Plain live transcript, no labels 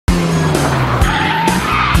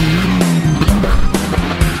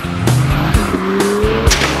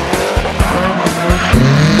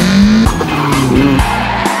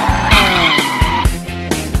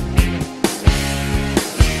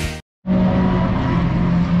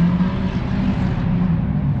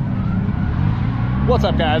What's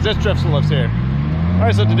up, guys? It's Drifts and Lifts here.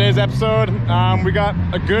 Alright, so today's episode, we got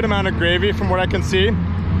a good amount of gravy from what I can see. So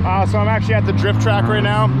I'm actually at the drift track right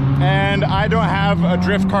now, and I don't have a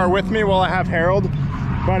drift car with me. Well, I have Harold,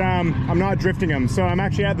 but I'm not drifting him. So I'm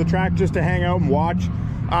actually at the track just to hang out and watch.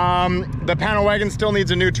 The panel wagon still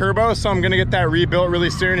needs a new turbo, so I'm gonna get that rebuilt really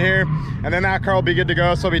soon here, and then that car will be good to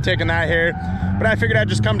go, so I'll be taking that here. But I figured I'd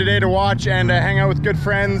just come today to watch and hang out with good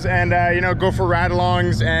friends and you know, go for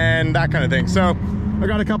ride-alongs and that kind of thing. So I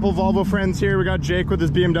got a couple Volvo friends here. We got Jake with his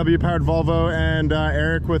BMW powered Volvo and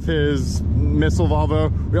Eric with his Missile Volvo.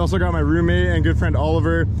 We also got my roommate and good friend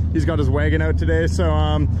Oliver. He's got his wagon out today, so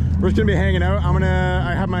we're just gonna be hanging out.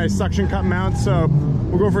 I have my suction cup mount, so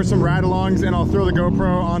we'll go for some ride-alongs, and I'll throw the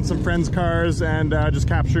GoPro on some friends' cars and just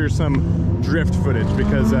capture some drift footage,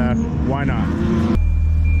 because why not?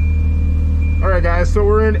 All right, guys, so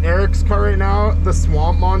we're in Eric's car right now, the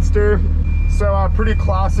Swamp Monster. So pretty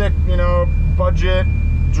classic, you know, budget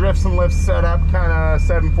drifts and lifts setup, kind of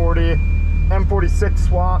 740 M46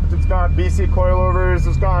 swapped. It's got BC coilovers,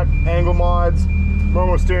 it's got angle mods,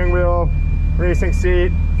 Momo steering wheel, racing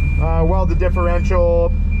seat, welded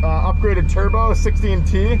differential, upgraded turbo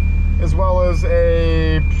 16T, as well as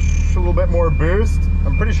a little bit more boost.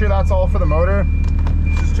 I'm pretty sure that's all for the motor.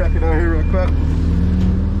 Let's just check it out here real quick.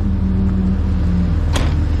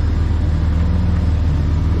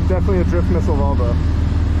 It's definitely a drift missile Volvo.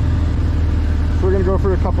 So we're gonna go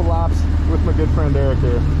for a couple laps with my good friend Eric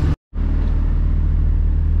here.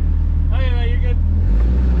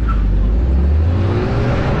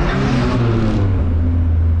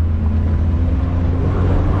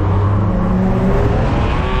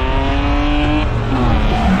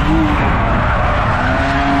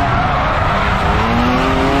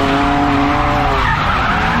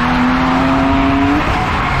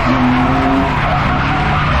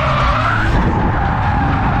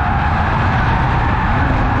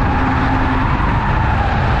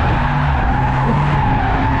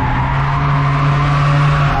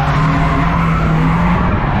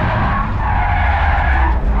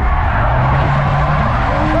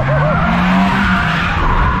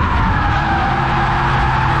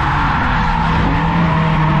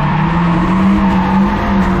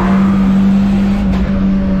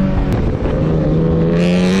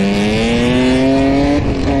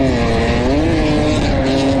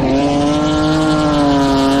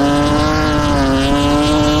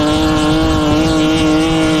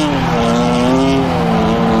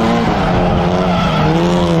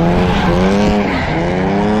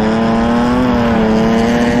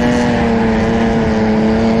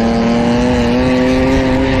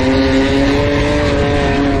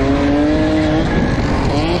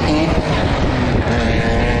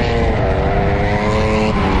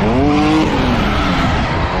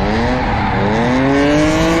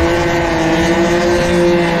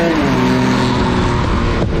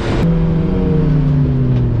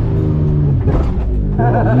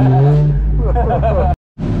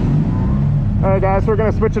 Alright guys, we're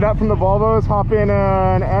gonna switch it up from the Volvos, hop in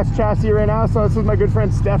an S chassis right now. So this is my good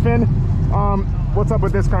friend Stefan. What's up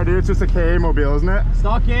with this car, dude? It's just a KA mobile, isn't it?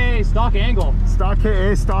 Stock KA, stock angle. Stock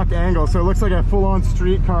KA, stock angle. So it looks like a full-on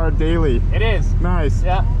street car daily. It is. Nice.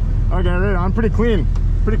 Yeah. Okay, right on. Pretty clean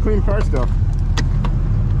car still.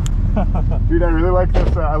 Dude, I really like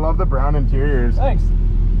this. I love the brown interiors. Thanks.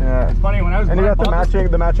 Yeah. It's funny when I was. And you got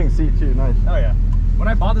the matching seat too. Nice. Oh yeah. When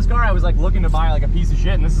I bought this car, I was like looking to buy like a piece of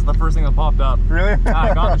shit, and this is the first thing that popped up. Really?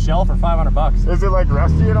 I got the shell for $500. Is it like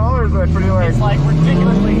rusty at all, or is it pretty like? It's like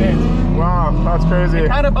ridiculously mint. Wow, that's crazy. It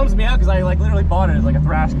kind of bums me out because I like literally bought it as like a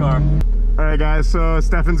thrash car. All right, guys. So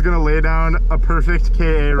Stefan's gonna lay down a perfect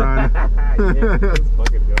KA run. Yeah, let's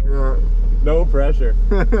fucking go. Yeah. No pressure.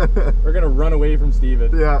 We're gonna run away from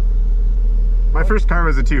Steven. Yeah. My first car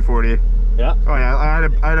was a 240. Yeah. Oh yeah,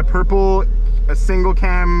 I had a purple, a single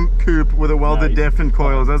cam coupe with a welded diff and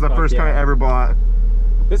coils. That was the first car I ever bought.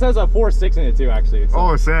 This has a 4.6 in it too, actually. So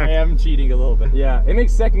oh, sick. I am cheating a little bit. Yeah, it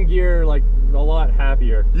makes second gear like a lot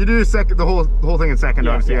happier. You do the whole thing in second,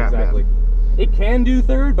 yeah, obviously. Yeah, exactly. Yeah. It can do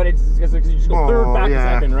third, but it's you just go third back to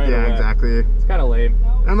second, right? Yeah, exactly. It's kind of lame.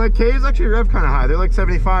 And like K's actually rev kind of high. They're like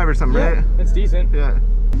 75 or something, right? It's decent. Yeah.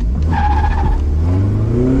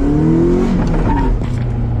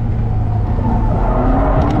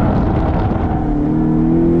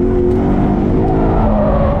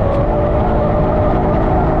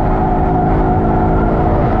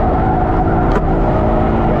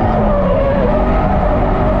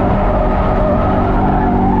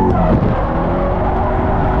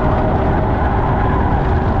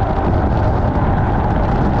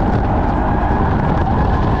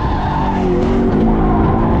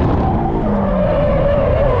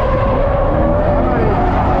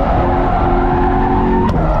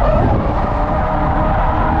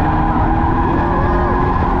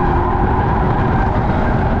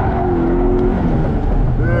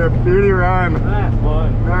 Beauty run. That's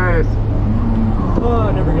fun. Nice. Oh,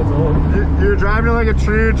 it never gets old. You're driving like a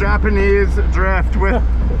true Japanese drift with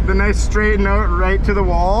the nice straight note right to the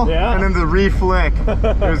wall. Yeah. And then the re-flick.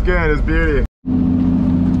 It was good. It was beauty.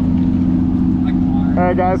 All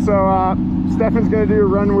right, guys. So Stefan's gonna do a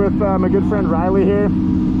run with my good friend Riley here.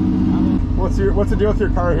 What's the deal with your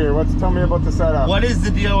car here? Tell me about the setup. What is the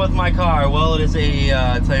deal with my car? Well, it is a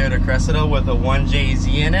Toyota Cressida with a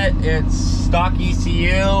 1JZ in it. It's stock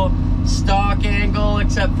ECU, stock angle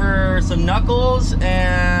except for some knuckles,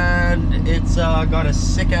 and it's got a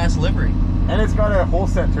sick-ass livery. And it's got a whole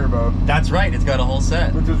set turbo. That's right, it's got a whole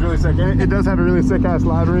set. Which is really sick. And it does have a really sick-ass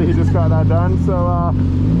livery. He just got that done. So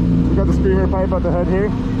we got the screamer pipe at the head here.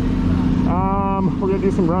 We're gonna do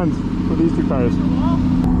some runs with these two cars.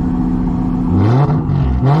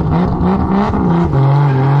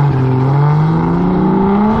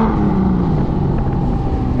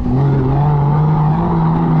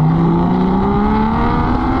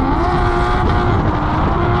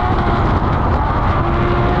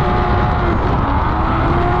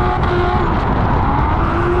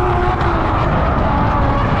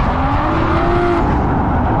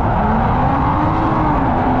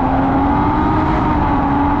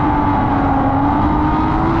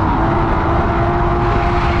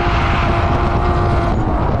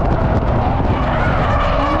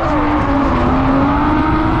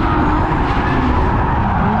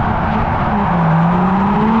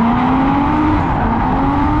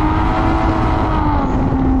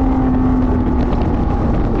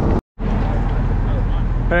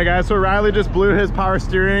 Hey guys, so Riley just blew his power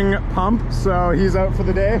steering pump, so he's out for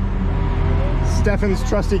the day. Stefan's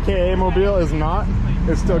trusty KA mobile is not.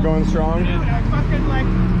 It's still going strong.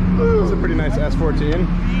 It's a pretty nice S14.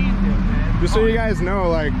 Just so you guys know,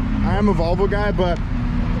 like, I am a Volvo guy, but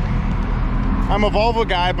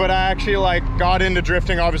I actually like got into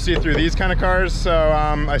drifting obviously through these kind of cars. So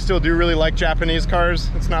I still do really like Japanese cars.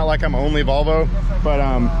 It's not like I'm only Volvo, but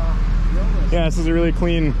yeah, this is a really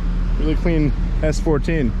clean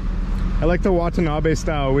S14. I like the Watanabe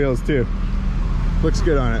style wheels too. Looks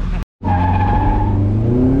good on it. Alright,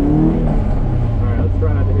 let's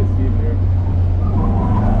try not to hit Steve here.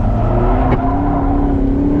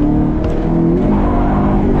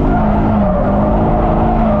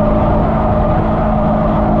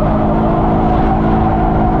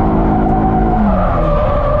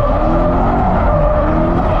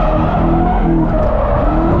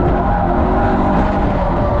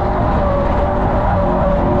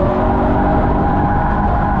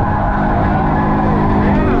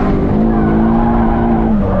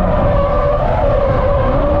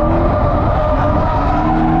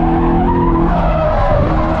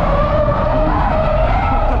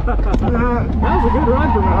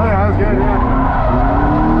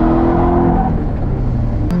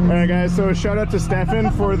 So shout out to Stefan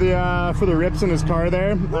for the rips in his car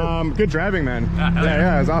there. Good driving, man.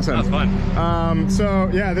 Yeah, it was awesome. That was fun. So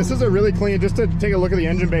yeah, this is a really clean. Just to take a look at the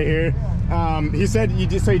engine bay here. He said you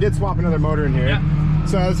did swap another motor in here. Yeah.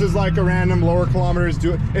 So this is like a random lower kilometers.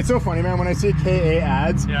 It's so funny, man. When I see KA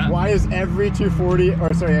ads, why is every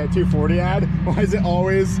 240 ad? Why is it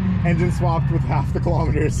always engine swapped with half the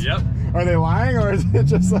kilometers? Yep. Are they lying, or is it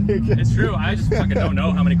just like? It's true. I just fucking don't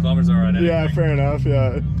know how many kilometers there are on it. Yeah, fair enough.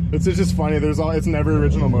 Yeah, it's just funny. It's never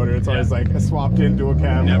original motor. It's always like a swapped in dual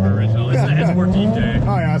cam. Never original. It's an S14J.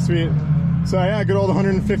 Oh yeah, sweet. So yeah, good old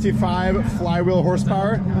 155 flywheel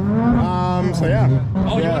horsepower. So yeah.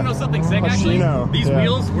 Oh, you want to know something sick? Actually, these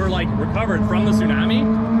wheels were like recovered from the tsunami,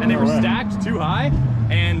 and they were stacked too high.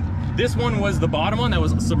 And this one was the bottom one that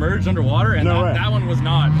was submerged underwater, and that one was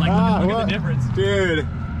not. Like, look at the difference, dude.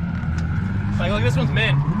 Like, look, this one's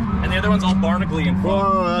mint, and the other one's all barnacly and full.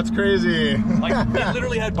 Whoa, that's crazy. Like, it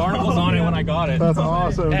literally had barnacles on it when I got it. That's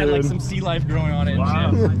awesome, dude. It had like some sea life growing on it.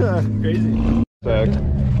 Wow. And shit. Crazy. Sick.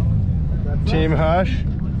 Team Hush,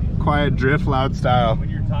 quiet drift, loud style.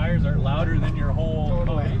 When your tires are louder than your whole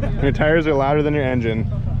car. Your tires are louder than your engine.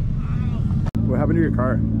 What happened to your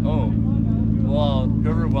car? Oh, well,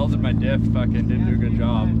 whoever welded my diff fucking didn't do a good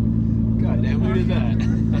job. God damn, who did that?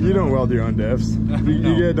 You don't weld your own diffs.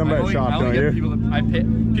 You get it done by a shop, don't you?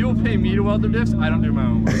 People pay me to weld their diffs. I don't do my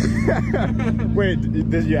own. Wait,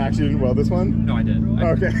 you actually didn't weld this one? No, I did.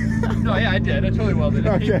 Okay. No, yeah, I did. I totally welded it.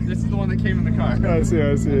 Okay. This is the one that came in the car. I see.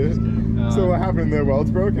 So what happened? The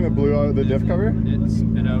welds broke and it blew out the diff cover? It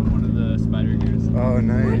spit out one of the spider gears. Oh,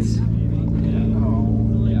 nice.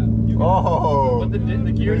 Yeah. Oh, but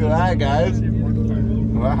the gears. Look at that, guys.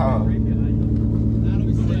 Wow.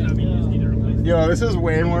 Yo, this is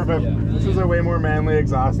way more of a way more manly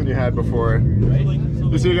exhaust than you had before.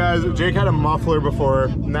 You see, guys, Jake had a muffler before.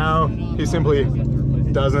 Now he simply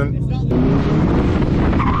it doesn't.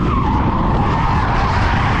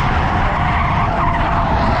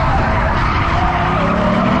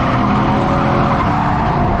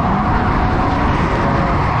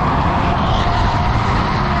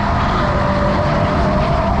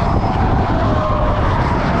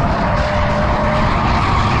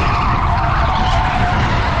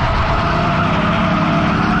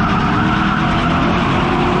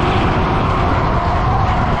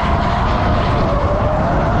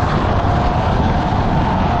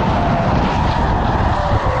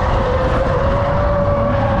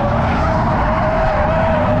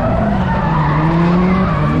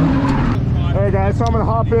 So I'm gonna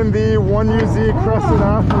hop in the 1UZ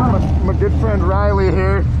Cressida with my good friend Riley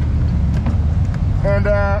here. And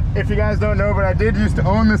if you guys don't know, but I did used to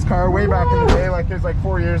own this car way back in the day, like it was like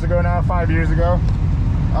 4 years ago now, 5 years ago. It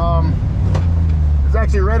was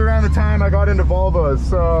actually right around the time I got into Volvos.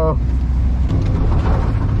 So,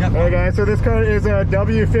 hey guys, so this car is a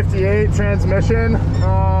W58 transmission.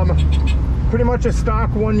 Pretty much a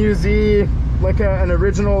stock 1UZ, like an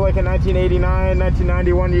original, like a 1989,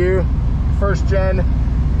 1991U. First gen.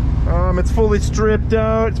 It's fully stripped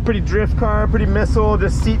out. It's pretty drift car, pretty missile,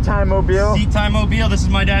 just seat time mobile. Seat time mobile. This is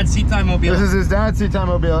my dad's seat time mobile. This is his dad's seat time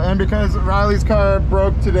mobile. And because Riley's car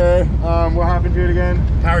broke today, what happened to it again?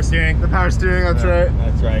 Power steering. The power steering, that's right.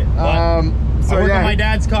 That's right. So I work on my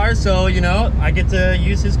dad's car, so you know, I get to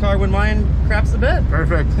use his car when mine craps the bed.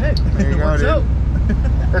 Perfect. Hey, there you go, dude.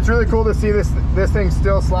 It's really cool to see this thing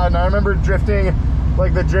still sliding. I remember drifting,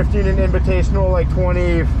 like the drifting and invitational, like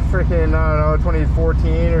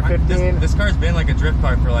 2014 or 15. This car's been like a drift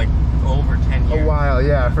car for like over 10 years. A while,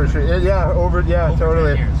 yeah, for sure. Over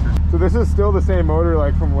totally. 10 years, for sure. So this is still the same motor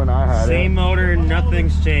like from when I had it. Same motor,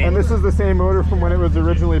 nothing's changed. And this is the same motor from when it was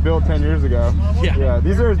originally built 10 years ago. Yeah. Yeah,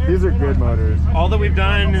 these are good motors. All that we've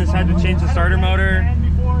done is had to change the starter motor.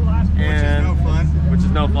 Which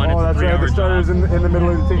is no fun. Oh, that's right. The starter's in the middle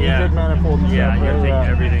of the intake manifold and stuff. Yeah, you gotta take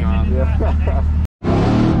everything off. Yeah.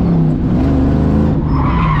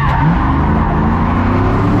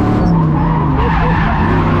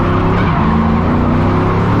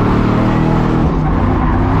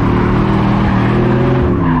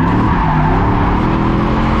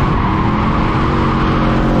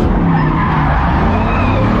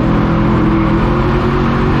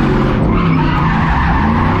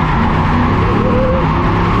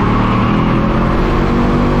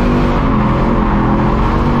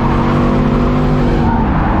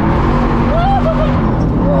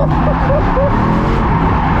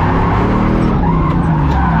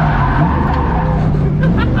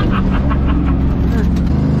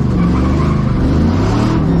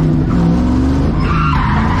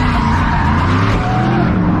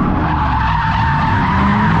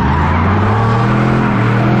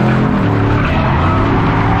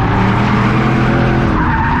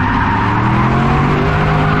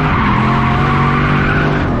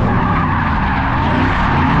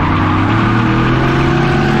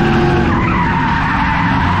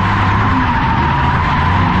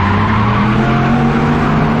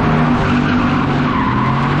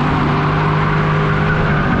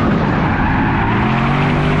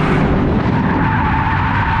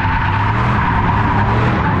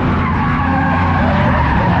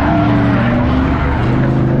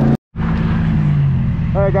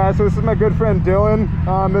 Guys, so this is my good friend Dylan.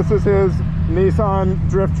 This is his Nissan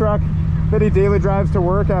drift truck that he daily drives to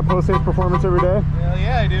work at Post Safe Performance every day. Hell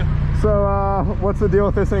yeah, I do. So what's the deal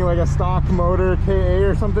with this thing? Like a stock motor KA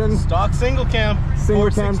or something? Stock single cam,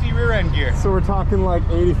 460 rear end gear. So we're talking like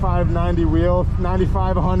 85, 90 wheel,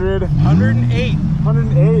 95, 100? 108.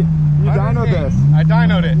 108. You dynoed this? I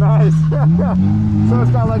dynoed it. Nice. So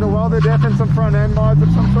it's got like a welded diff and some front end mods of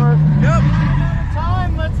some sort? Yep.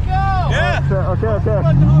 Time, let's go. Yeah. Okay.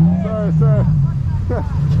 Sorry. All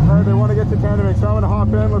right, they want to get to tandeming, so I'm gonna hop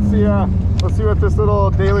in. Let's see what this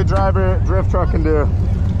little daily driver drift truck can do.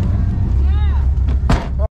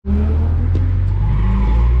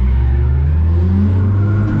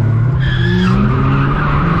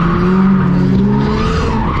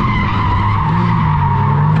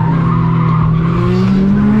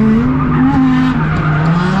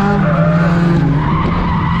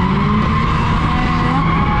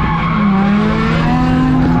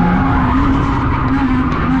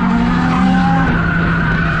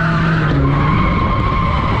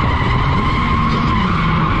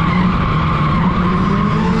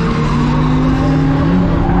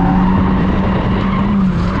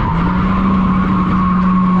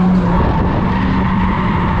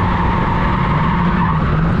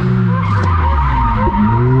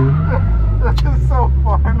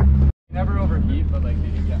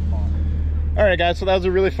 guys, so that was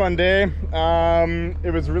a really fun day.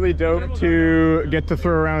 It was really dope to get to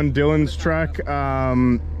throw around Dylan's truck.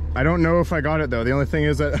 I don't know if I got it though. The only thing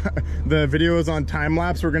is that the video is on time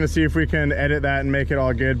lapse. We're gonna see if we can edit that and make it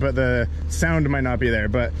all good, but the sound might not be there.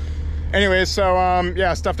 But anyways, so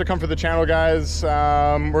yeah, stuff to come for the channel, guys.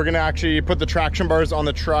 We're gonna actually put the traction bars on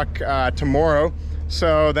the truck tomorrow.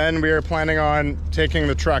 So then we are planning on taking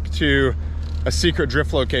the truck to a secret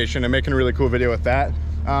drift location and making a really cool video with that.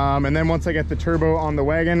 And then once I get the turbo on the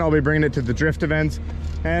wagon, I'll be bringing it to the drift events.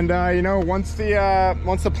 And you know, once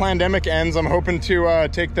the pandemic ends, I'm hoping to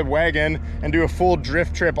take the wagon and do a full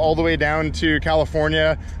drift trip all the way down to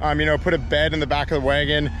California. You know, put a bed in the back of the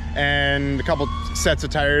wagon and a couple sets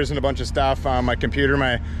of tires and a bunch of stuff. My computer,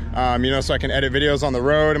 my you know, so I can edit videos on the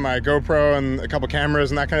road, and my GoPro and a couple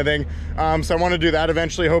cameras and that kind of thing. So I want to do that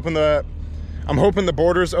eventually. I'm hoping the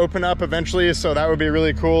borders open up eventually, so that would be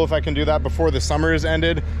really cool if I can do that before the summer is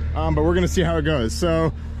ended. But we're gonna see how it goes.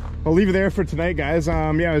 So I'll leave it there for tonight, guys.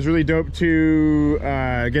 Yeah, it was really dope to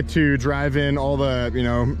get to drive in all the, you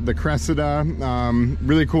know, the Cressida.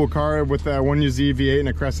 Really cool car with a 1UZ V8 and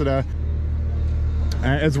a Cressida.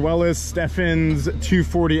 As well as Stefan's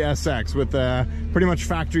 240 SX with pretty much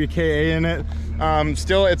factory KA in it.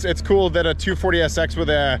 Still, it's cool that a 240 SX with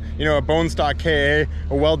a, you know, a bone stock KA,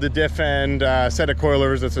 a welded diff, and set of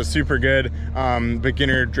coilovers. It's a super good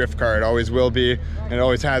beginner drift car. It always will be, and it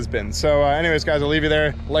always has been. So anyways, guys, I'll leave you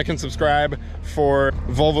there. Like and subscribe for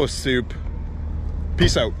Volvo Soup.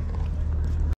 Peace out.